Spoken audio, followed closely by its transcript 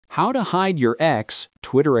How to hide your X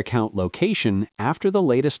Twitter account location after the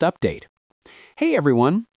latest update. Hey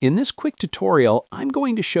everyone, in this quick tutorial, I'm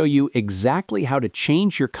going to show you exactly how to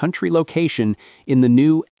change your country location in the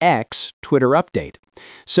new X Twitter update.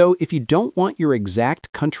 So if you don't want your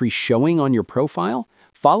exact country showing on your profile,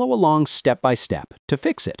 follow along step by step to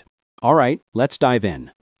fix it. All right, let's dive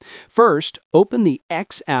in. First, open the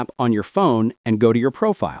X app on your phone and go to your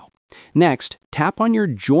profile. Next, tap on your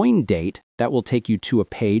join date. That will take you to a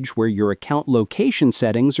page where your account location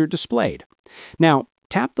settings are displayed. Now,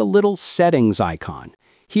 tap the little settings icon.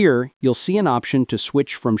 Here, you'll see an option to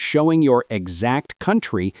switch from showing your exact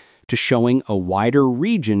country to showing a wider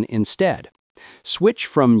region instead. Switch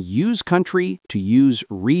from Use Country to Use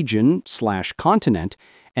Region/Continent,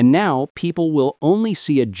 and now people will only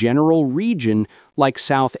see a general region like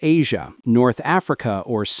South Asia, North Africa,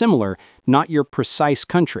 or similar, not your precise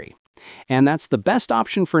country. And that's the best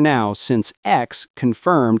option for now since X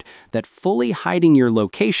confirmed that fully hiding your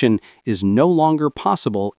location is no longer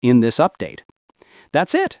possible in this update.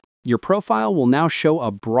 That's it. Your profile will now show a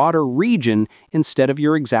broader region instead of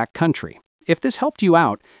your exact country. If this helped you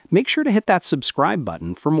out, make sure to hit that subscribe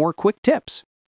button for more quick tips.